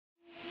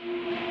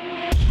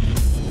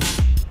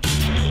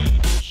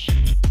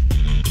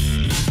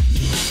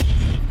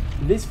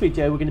this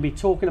video we're going to be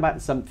talking about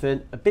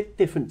something a bit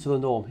different to the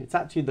norm. It's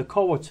actually the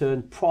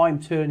Coromant Prime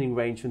Turning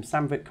range from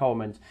Sandvik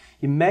Coromant.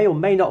 You may or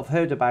may not have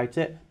heard about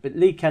it, but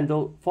Lee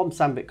Kendall from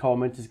Sandvik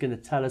Coromant is going to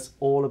tell us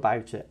all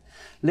about it.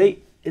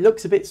 Lee, it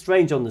looks a bit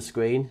strange on the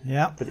screen,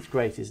 yeah, but it's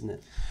great, isn't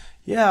it?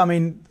 Yeah, I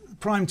mean,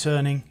 prime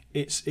turning,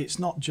 it's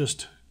not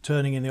just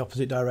turning in the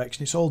opposite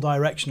direction, it's all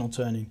directional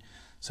turning.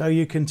 So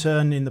you can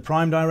turn in the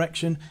prime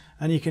direction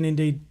and you can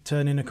indeed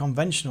turn in a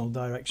conventional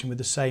direction with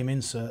the same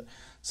insert.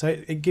 So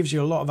it gives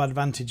you a lot of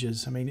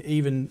advantages. I mean,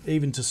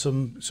 even to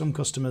some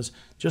customers,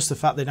 just the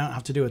fact they don't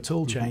have to do a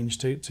tool change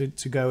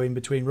to go in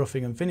between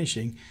roughing and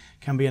finishing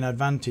can be an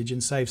advantage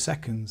and save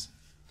seconds.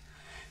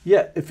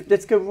 Yeah,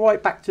 let's go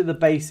right back to the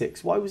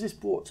basics. Why was this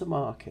brought to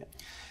market?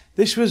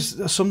 This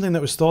was something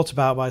that was thought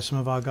about by some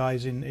of our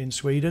guys in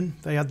Sweden.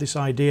 They had this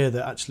idea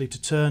that actually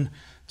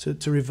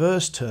to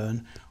reverse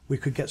turn, we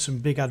could get some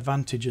big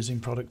advantages in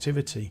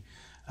productivity.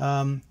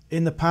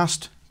 In the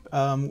past,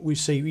 you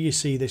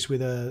see this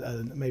with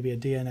maybe a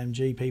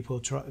DNMG.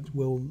 People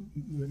will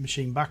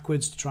machine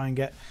backwards to try and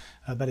get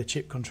a better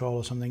chip control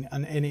or something,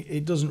 and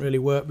it doesn't really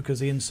work because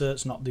the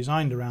insert's not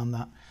designed around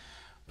that.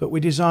 But we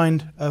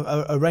designed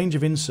a range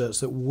of inserts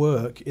that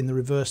work in the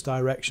reverse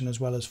direction as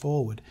well as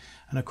forward.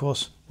 And of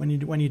course, when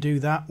you do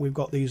that, we've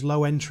got these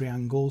low entry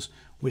angles.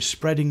 We're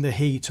spreading the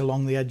heat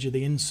along the edge of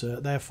the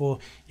insert. Therefore,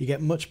 you get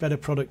much better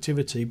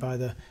productivity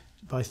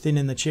by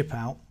thinning the chip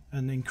out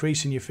and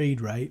increasing your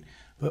feed rate.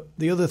 But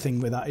the other thing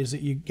with that is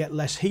that you get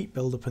less heat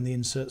buildup in the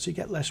insert, so you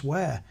get less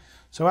wear.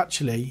 So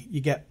actually, you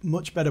get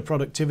much better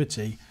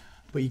productivity,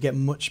 but you get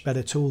much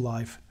better tool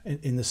life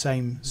in the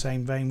same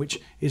vein, which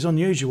is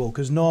unusual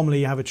because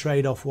normally you have a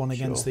trade-off one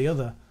against the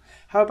other.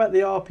 How about the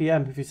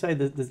RPM? If you say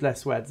that there's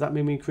less wear, does that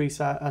mean we increase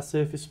our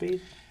surface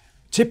speed?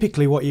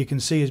 Typically what you can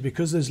see is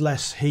because there's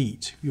less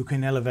heat, you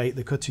can elevate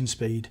the cutting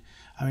speed.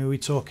 I mean, we're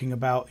talking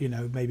about,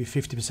 maybe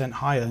 50%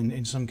 higher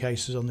in some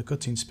cases on the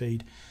cutting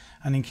speed.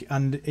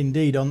 And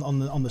indeed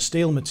on the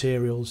steel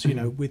materials,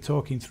 we're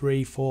talking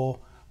 3, 4,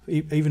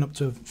 even up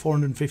to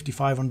 450,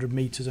 500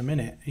 meters a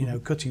minute,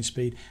 cutting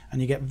speed, and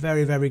you get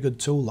very, very good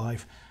tool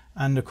life.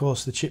 And of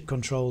course, the chip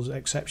control is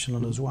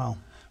exceptional as well.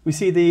 We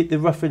see the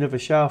roughing of a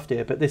shaft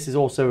here, but this is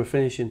also a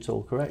finishing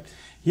tool, correct?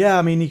 Yeah,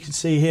 I mean, you can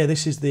see here,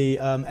 this is the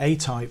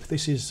A-type.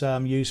 This is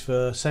used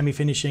for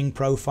semi-finishing,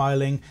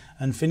 profiling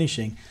and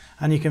finishing.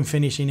 And you can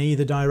finish in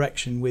either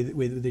direction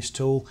with this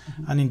tool.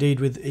 And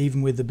indeed,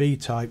 even with the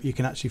B-type, you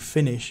can actually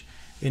finish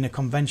in a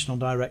conventional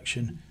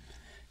direction.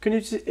 Can you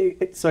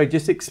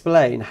just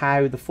explain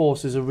how the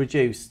forces are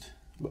reduced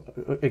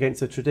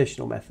against a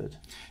traditional method?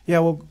 Yeah,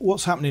 well,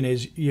 what's happening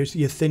is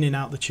you're thinning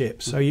out the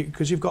chip. So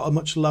because you've got a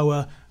much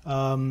lower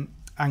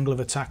angle of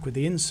attack with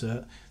the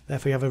insert,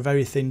 therefore you have a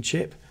very thin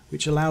chip,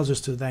 which allows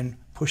us to then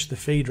push the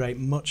feed rate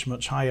much,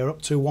 much higher,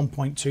 up to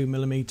 1.2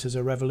 millimeters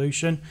a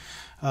revolution,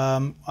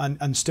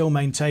 and still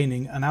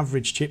maintaining an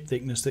average chip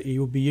thickness that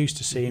you would be used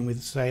to seeing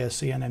with, say, a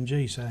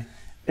CNMG, say.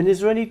 And is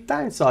there any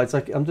downsides?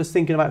 Like, I'm just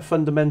thinking about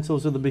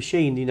fundamentals of the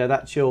machine.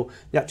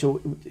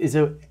 Is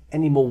there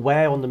any more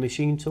wear on the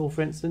machine tool,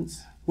 for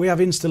instance? We have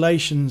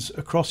installations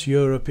across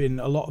Europe in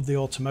a lot of the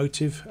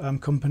automotive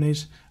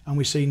companies, and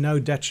we see no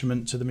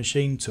detriment to the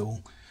machine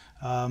tool.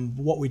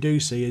 What we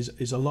do see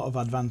is a lot of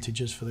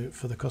advantages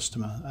for the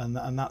customer,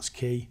 and that's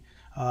key.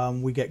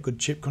 We get good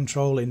chip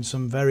control in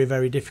some very,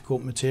 very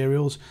difficult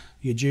materials.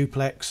 Your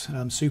duplex,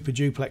 super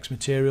duplex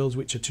materials,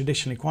 which are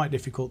traditionally quite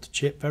difficult to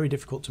chip, very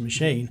difficult to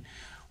machine.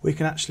 We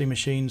can actually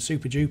machine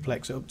super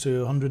duplex up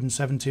to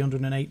 170,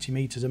 180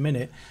 meters a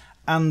minute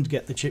and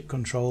get the chip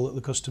control that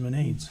the customer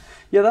needs.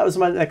 Yeah, that was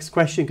my next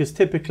question, because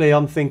typically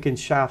I'm thinking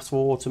shafts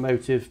for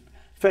automotive,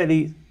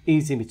 fairly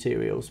easy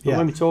materials. But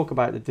when we talk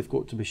about the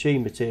difficult to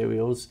machine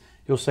materials,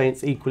 you're saying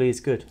it's equally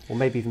as good, or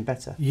maybe even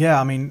better. Yeah,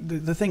 I mean,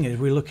 the thing is,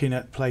 we're looking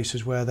at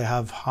places where they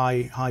have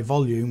high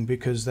volume,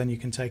 because then you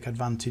can take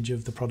advantage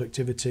of the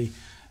productivity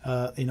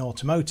in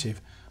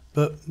automotive.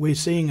 But we're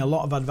seeing a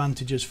lot of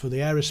advantages for the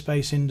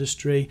aerospace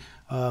industry,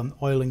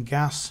 oil and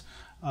gas,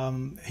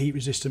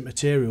 heat-resistant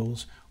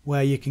materials,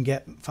 where you can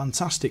get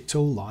fantastic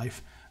tool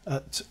life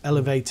at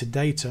elevated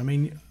data. I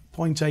mean,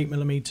 0.8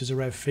 millimeters a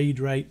rev feed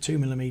rate, 2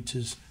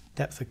 millimeters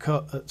depth of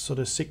cut at sort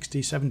of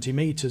 60, 70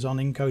 meters on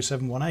Inco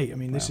 718. I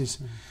mean, this is,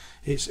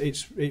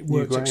 it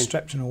works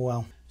exceptional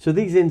well. So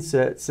these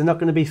inserts, they're not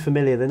going to be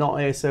familiar. They're not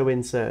ISO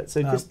inserts.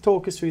 So just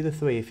talk us through the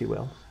three, if you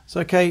will. So,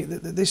 okay,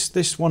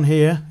 this one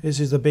here, this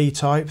is the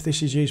B-type.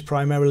 This is used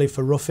primarily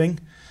for roughing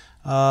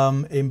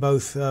in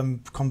both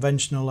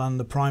conventional and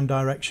the prime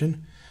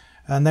direction.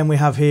 And then we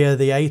have here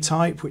the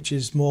A-type, which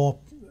is more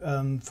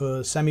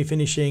for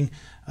semi-finishing,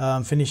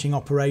 finishing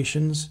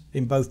operations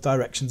in both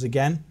directions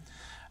again.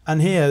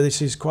 And here,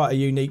 this is quite a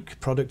unique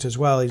product as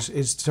well,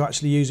 is to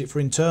actually use it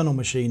for internal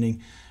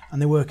machining.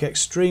 And they work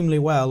extremely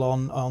well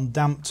on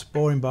damped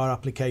boring bar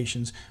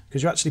applications,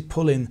 because you're actually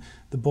pulling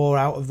the bore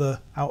out of the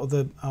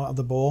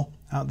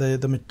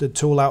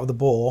tool out of the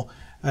bore,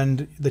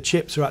 and the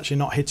chips are actually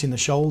not hitting the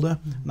shoulder.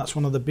 And that's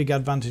one of the big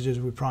advantages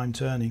with prime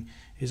turning,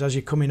 is as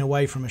you're coming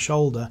away from a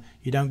shoulder,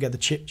 you don't get the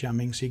chip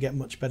jamming, so you get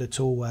much better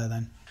tool wear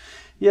then.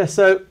 Yeah,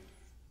 so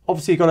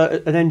obviously you've got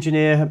an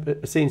engineer,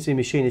 a CNC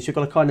machinist, you've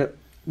got to kind of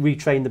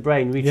retrain the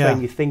brain, retrain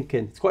your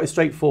thinking. It's quite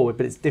straightforward,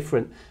 but it's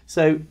different.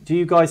 So do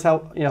you guys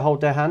help,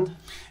 hold their hand?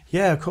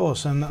 Yeah, of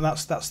course, and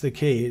that's the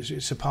key.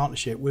 It's a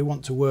partnership. We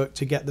want to work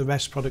to get the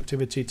best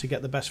productivity, to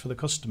get the best for the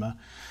customer.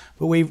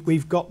 But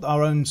we've got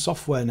our own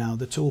software now,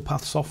 the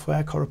Toolpath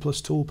software,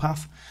 Coroplus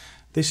Toolpath.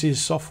 This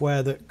is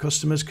software that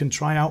customers can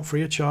try out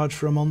free of charge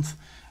for a month,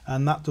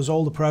 and that does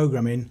all the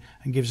programming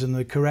and gives them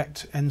the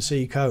correct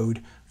NC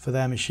code for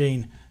their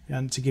machine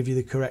and to give you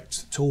the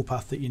correct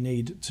toolpath that you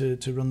need to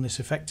run this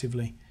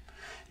effectively.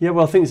 Yeah,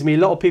 well, I think to me, a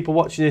lot of people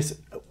watching this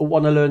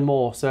want to learn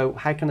more. So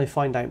how can they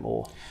find out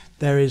more?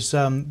 There's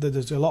a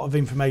lot of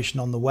information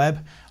on the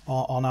web,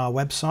 on our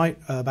website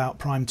about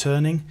prime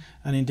turning,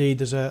 and indeed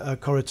there's a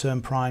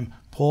Coromant Prime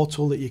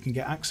portal that you can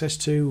get access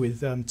to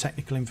with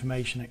technical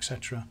information,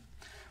 etc.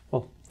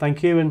 Well,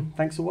 thank you, and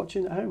thanks for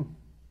watching at home.